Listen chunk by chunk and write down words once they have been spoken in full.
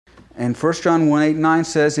And 1 John 1:8-9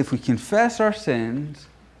 says, if we confess our sins,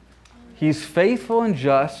 He's faithful and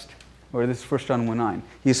just, or this is 1 John 1:9,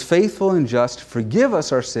 He is faithful and just to forgive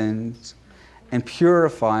us our sins and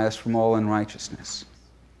purify us from all unrighteousness.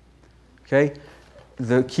 Okay?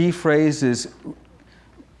 The key phrase is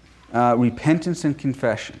repentance and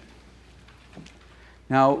confession.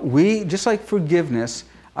 Now, just like forgiveness,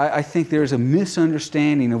 I think there's a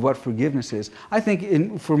misunderstanding of what forgiveness is. I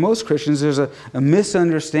think for most Christians there's a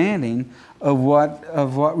misunderstanding of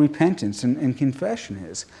what repentance and confession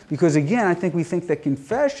is. Because again, I think we think that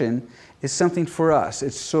confession is something for us.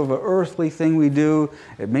 It's sort of an earthly thing we do.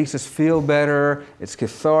 It makes us feel better. It's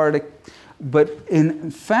cathartic. But in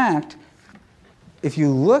fact, if you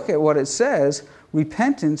look at what it says,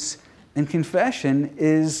 repentance and confession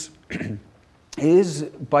is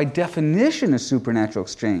by definition a supernatural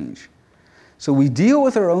exchange. So we deal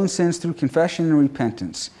with our own sins through confession and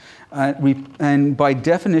repentance. And by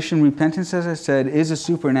definition, repentance, as I said, is a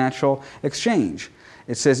supernatural exchange.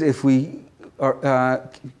 It says if we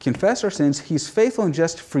confess our sins, He's faithful and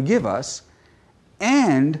just to forgive us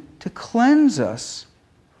and to cleanse us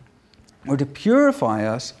or to purify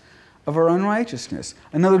us of our unrighteousness.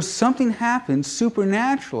 In other words, something happens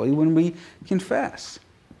supernaturally when we confess.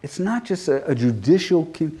 It's not just a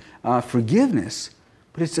judicial forgiveness,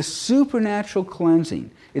 but it's a supernatural cleansing.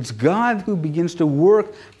 It's God who begins to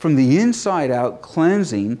work from the inside out,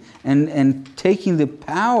 cleansing and taking the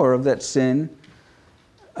power of that sin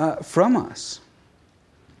from us.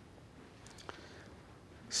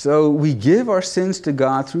 So we give our sins to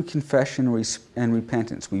God through confession and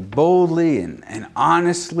repentance. We boldly and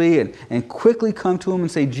honestly and quickly come to Him and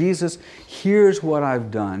say, Jesus, here's what I've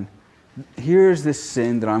done. Here's this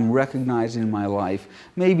sin that I'm recognizing in my life.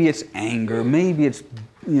 Maybe it's anger. Maybe it's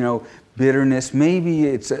bitterness. Maybe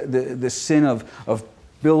it's the sin of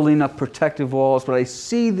building up protective walls. But I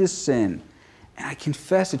see this sin and I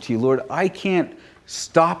confess it to you. Lord, I can't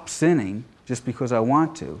stop sinning just because I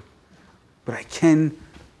want to. But I can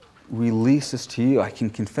release this to you. I can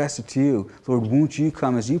confess it to you. Lord, won't you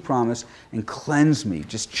come as you promised and cleanse me,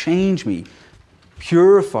 just change me,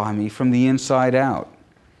 purify me from the inside out.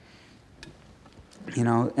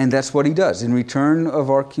 And that's what He does. In return of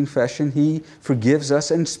our confession, He forgives us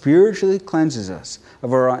and spiritually cleanses us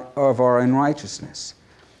of our unrighteousness.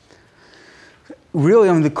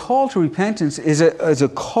 Really, the call to repentance is a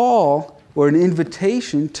call or an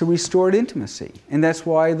invitation to restored intimacy. And that's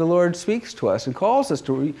why the Lord speaks to us and calls us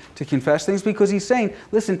to confess things, because He's saying,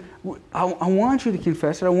 listen, I want you to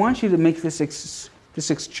confess it. I want you to make this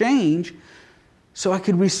exchange so I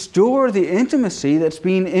could restore the intimacy that's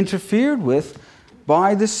being interfered with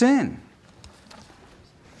by the sin.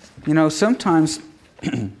 Sometimes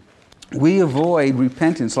we avoid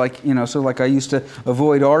repentance, like I used to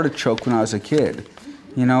avoid artichoke when I was a kid.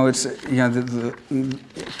 To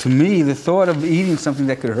me, the thought of eating something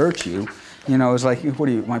that could hurt you, is like,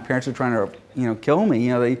 my parents are trying to, kill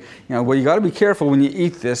me. Well, you got to be careful when you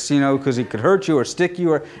eat this, because it could hurt you or stick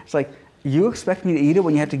you, or it's like, you expect me to eat it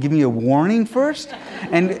when you have to give me a warning first?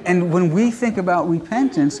 And when we think about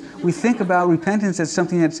repentance, we think about repentance as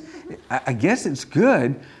something that's, I guess it's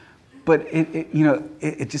good, but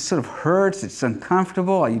it just sort of hurts. It's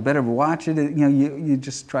uncomfortable. You better watch it. You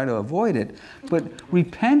just try to avoid it. But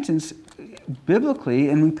repentance, biblically,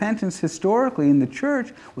 and repentance historically in the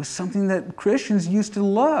church was something that Christians used to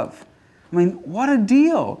love. What a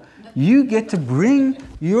deal! You get to bring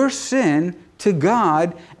your sin to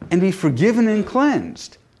God and be forgiven and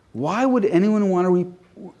cleansed. Why would anyone want to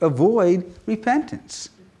avoid repentance?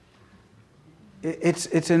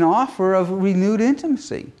 It's an offer of renewed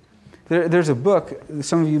intimacy. There's a book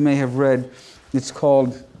some of you may have read. It's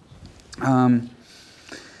called,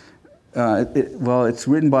 it's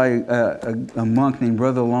written by a monk named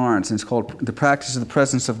Brother Lawrence, and it's called The Practice of the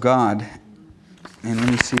Presence of God. And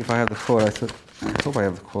let me see if I have the quote. I hope I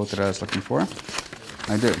have the quote that I was looking for.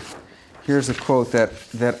 I do. Here's a quote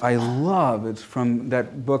that I love. It's from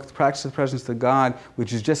that book, The Practice of the Presence of God,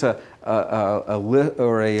 which is just a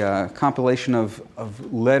compilation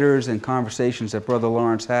of letters and conversations that Brother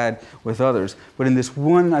Lawrence had with others. But in this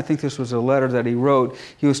one, I think this was a letter that he wrote,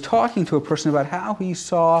 he was talking to a person about how he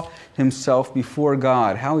saw himself before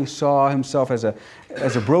God, how he saw himself as a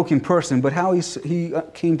broken person, but how he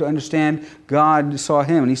came to understand God saw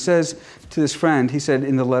him. And he says to this friend, he said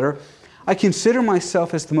in the letter, I consider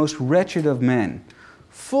myself as the most wretched of men,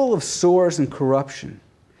 full of sores and corruption,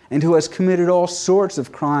 and who has committed all sorts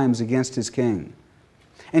of crimes against his king.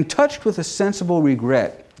 And touched with a sensible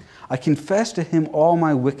regret, I confess to him all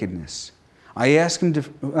my wickedness. I ask him to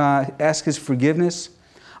ask his forgiveness.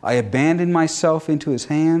 I abandon myself into his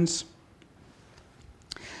hands.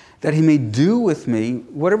 that he may do with me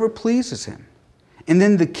whatever pleases him. And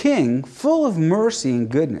then the king, full of mercy and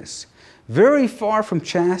goodness, very far from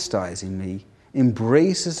chastising me,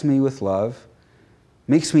 embraces me with love,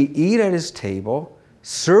 makes me eat at his table,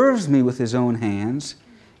 serves me with his own hands,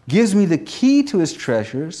 gives me the key to his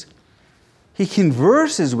treasures. He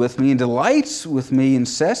converses with me and delights with me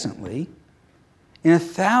incessantly. In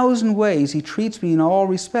 1,000 ways, he treats me in all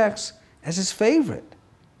respects as his favorite.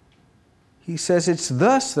 He says, it's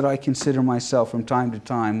thus that I consider myself from time to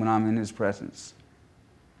time when I'm in his presence.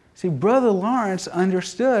 See, Brother Lawrence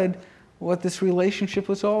understood what this relationship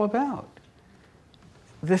was all about.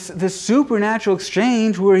 This supernatural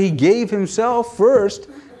exchange where he gave himself first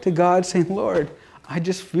to God, saying, Lord, I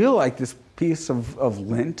just feel like this piece of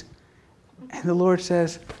lint. And the Lord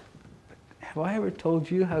says, have I ever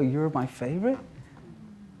told you how you're my favorite?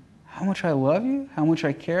 How much I love you? How much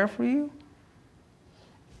I care for you?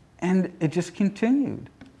 And it just continued.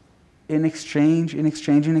 In exchange, in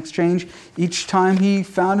exchange, in exchange. Each time he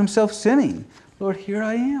found himself sinning, Lord, here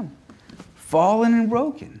I am, fallen and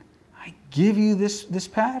broken. I give you this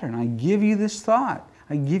pattern. I give you this thought.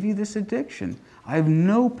 I give you this addiction. I have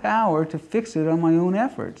no power to fix it on my own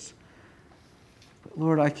efforts. But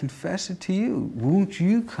Lord, I confess it to you. Won't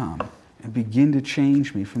you come and begin to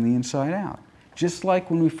change me from the inside out? Just like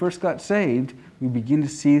when we first got saved, we begin to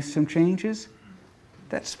see some changes.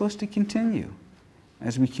 That's supposed to continue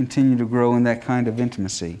as we continue to grow in that kind of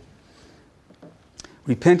intimacy.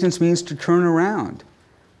 Repentance means to turn around.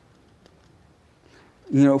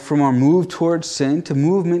 From our move towards sin to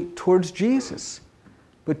movement towards Jesus.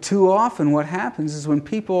 But too often what happens is when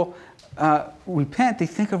people repent, they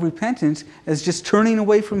think of repentance as just turning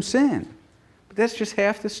away from sin. But that's just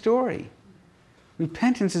half the story.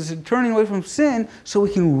 Repentance is turning away from sin so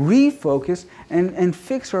we can refocus and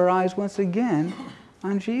fix our eyes once again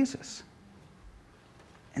on Jesus.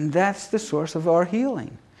 And that's the source of our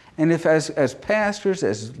healing. And if as pastors,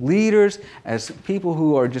 as leaders, as people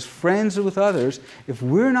who are just friends with others, if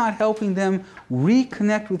we're not helping them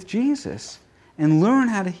reconnect with Jesus and learn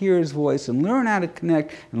how to hear his voice and learn how to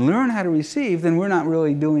connect and learn how to receive, then we're not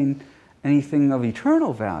really doing anything of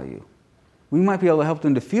eternal value. We might be able to help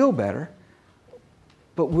them to feel better,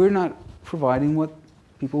 but we're not providing what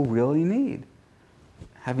people really need.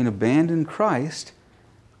 Having abandoned Christ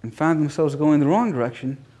and found themselves going the wrong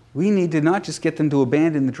direction, we need to not just get them to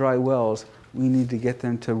abandon the dry wells, we need to get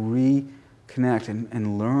them to reconnect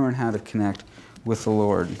and learn how to connect with the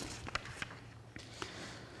Lord.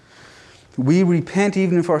 We repent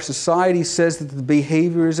even if our society says that the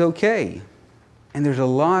behavior is okay. And there's a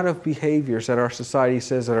lot of behaviors that our society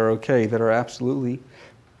says that are okay, that are absolutely,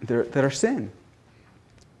 that are sin.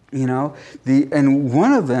 And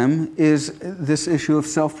one of them is this issue of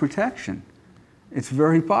self-protection. It's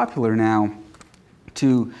very popular now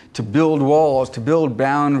to build walls, to build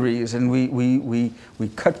boundaries, and we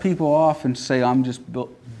cut people off and say, I'm just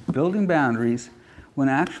building boundaries, when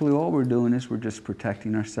actually all we're doing is we're just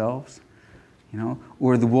protecting ourselves.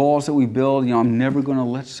 Or the walls that we build, I'm never going to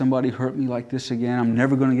let somebody hurt me like this again. I'm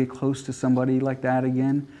never going to get close to somebody like that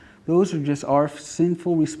again. Those are just our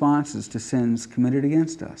sinful responses to sins committed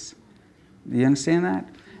against us. Do you understand that?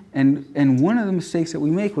 And one of the mistakes that we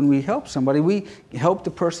make when we help somebody, we help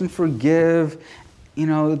the person forgive,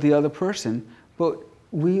 the other person. But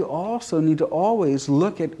we also need to always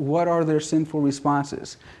look at what are their sinful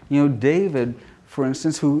responses. David, for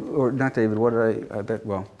instance,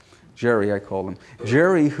 Jerry, I called him.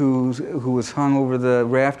 Jerry, who was hung over the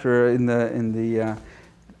rafter in the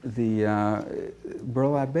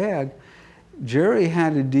burlap bag. Jerry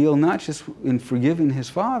had to deal not just in forgiving his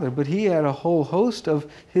father, but he had a whole host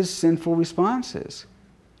of his sinful responses.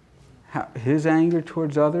 His anger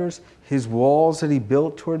towards others, his walls that he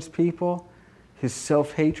built towards people, his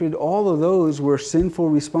self-hatred, all of those were sinful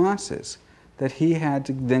responses that he had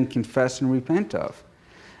to then confess and repent of.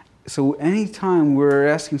 So anytime we're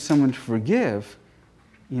asking someone to forgive,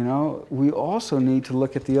 we also need to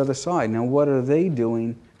look at the other side. Now, what are they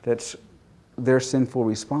doing that's their sinful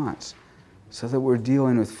response? So that we're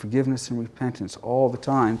dealing with forgiveness and repentance all the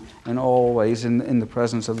time and always in the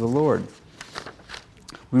presence of the Lord.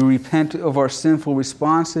 We repent of our sinful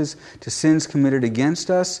responses to sins committed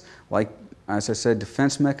against us, like, as I said,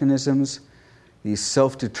 defense mechanisms, these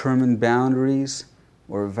self-determined boundaries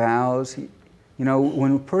or vows.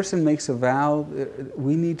 When a person makes a vow,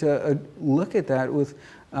 we need to look at that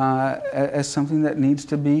as something that needs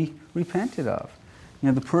to be repented of.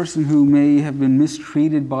 The person who may have been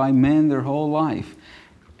mistreated by men their whole life,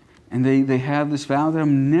 and they have this vow that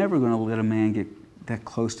I'm never going to let a man get that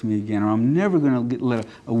close to me again, or I'm never going to let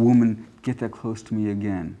a woman get that close to me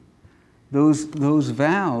again. those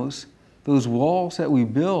vows, those walls that we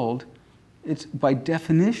build, it's by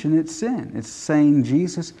definition, it's sin. It's saying,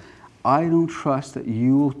 Jesus, I don't trust that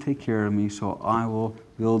you will take care of me, so I will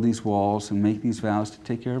build these walls and make these vows to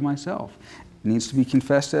take care of myself. It needs to be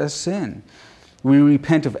confessed as sin. We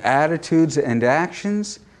repent of attitudes and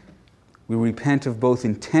actions. We repent of both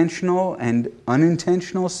intentional and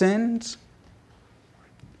unintentional sins.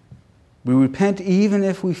 We repent even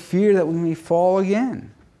if we fear that we may fall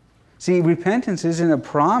again. See, repentance isn't a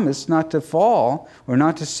promise not to fall or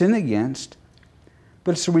not to sin against,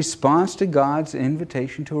 but it's a response to God's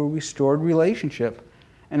invitation to a restored relationship.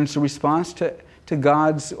 And it's a response to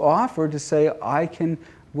God's offer to say,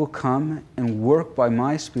 will come and work by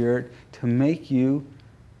my Spirit to make you,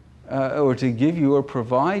 or to give you or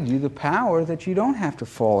provide you the power that you don't have to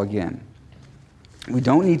fall again. We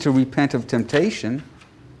don't need to repent of temptation.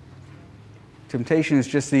 Temptation is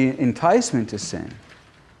just the enticement to sin.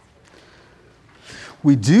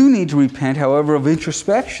 We do need to repent, however, of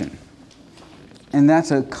introspection. And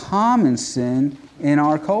that's a common sin in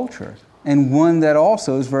our culture, and one that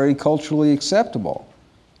also is very culturally acceptable.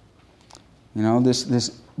 You know,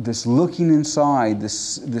 this looking inside,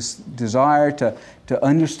 this desire to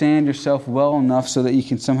understand yourself well enough so that you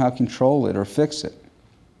can somehow control it or fix it.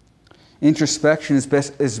 Introspection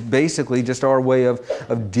is basically just our way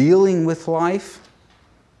of dealing with life.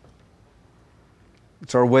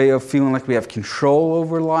 It's our way of feeling like we have control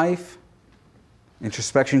over life.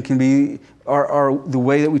 Introspection can be the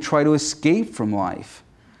way that we try to escape from life.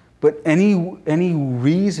 But any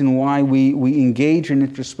reason why we engage in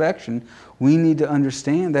introspection, we need to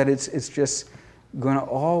understand that it's just going to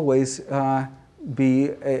always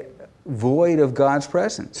be void of God's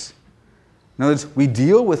presence. In other words, we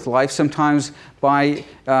deal with life sometimes by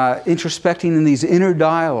introspecting in these inner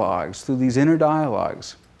dialogues, through these inner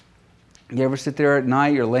dialogues. You ever sit there at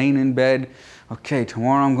night, you're laying in bed, okay,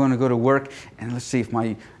 tomorrow I'm going to go to work, and let's see, if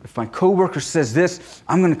my coworker says this,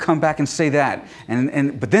 I'm going to come back and say that.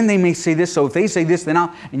 But then they may say this, so if they say this, then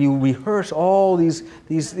and you rehearse all these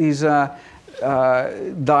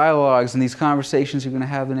dialogues and these conversations you're going to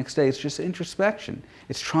have the next day. It's just introspection.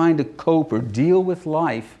 It's trying to cope or deal with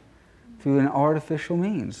life through an artificial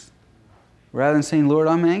means. Rather than saying, Lord,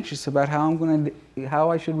 I'm anxious about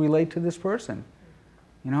how I should relate to this person.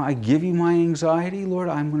 You know, I give you my anxiety, Lord.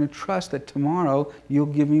 I'm going to trust that tomorrow you'll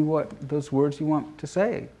give me those words you want to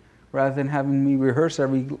say, rather than having me rehearse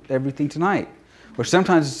everything tonight. Or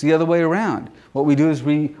sometimes it's the other way around. What we do is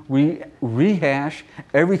we rehash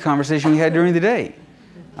every conversation we had during the day.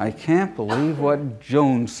 I can't believe what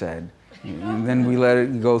Joan said. And then we let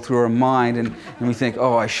it go through our mind, and we think,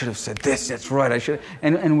 oh, I should have said this, that's right, I should.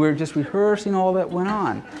 And we're just rehearsing all that went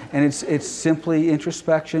on. And it's simply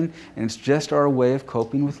introspection, and it's just our way of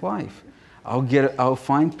coping with life. I'll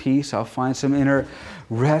find peace, I'll find some inner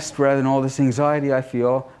rest rather than all this anxiety I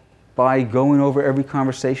feel by going over every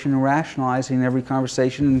conversation and rationalizing every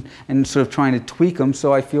conversation and sort of trying to tweak them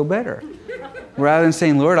so I feel better. Rather than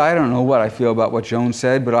saying, Lord, I don't know what I feel about what Joan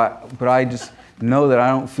said, but I just know that I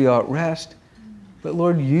don't feel at rest. But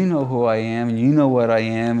Lord, you know who I am, and you know what I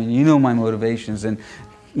am, and you know my motivations, and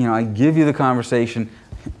I give you the conversation.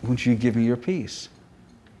 Won't you give me your peace?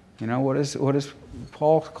 What does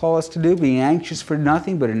Paul call us to do? Be anxious for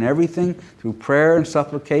nothing, but in everything, through prayer and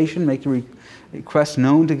supplication, make your requests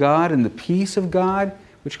known to God, and the peace of God,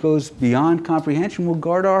 which goes beyond comprehension, will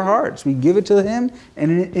guard our hearts. We give it to Him,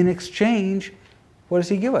 and in exchange, what does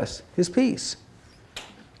He give us? His peace.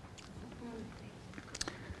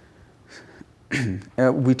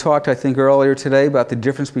 We talked, I think, earlier today about the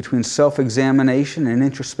difference between self-examination and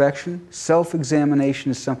introspection. Self-examination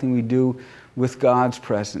is something we do with God's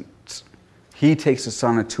presence. He takes us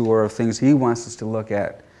on a tour of things He wants us to look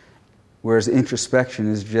at, whereas introspection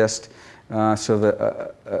is just sort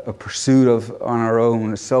of a pursuit on our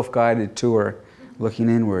own, a self-guided tour looking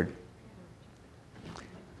inward.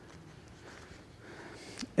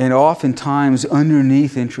 And oftentimes,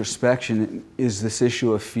 underneath introspection is this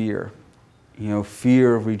issue of fear.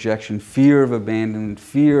 Fear of rejection, fear of abandonment,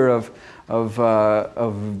 fear of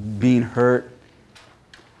being hurt.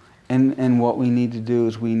 And what we need to do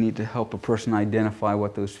is we need to help a person identify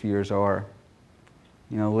what those fears are.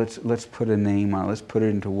 Let's put a name on it. Let's put it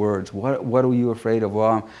into words. What are you afraid of?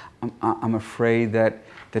 Well, I'm afraid that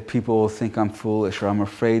people will think I'm foolish, or I'm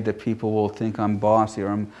afraid that people will think I'm bossy,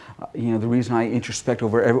 or the reason I introspect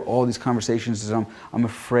over all these conversations is I'm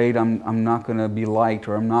afraid I'm not going to be liked,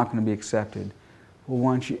 or I'm not going to be accepted.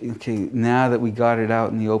 Well, now that we got it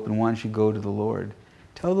out in the open, why don't you go to the Lord?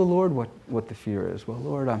 Tell the Lord what the fear is. Well,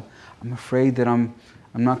 Lord, I'm afraid that I'm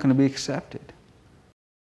not going to be accepted.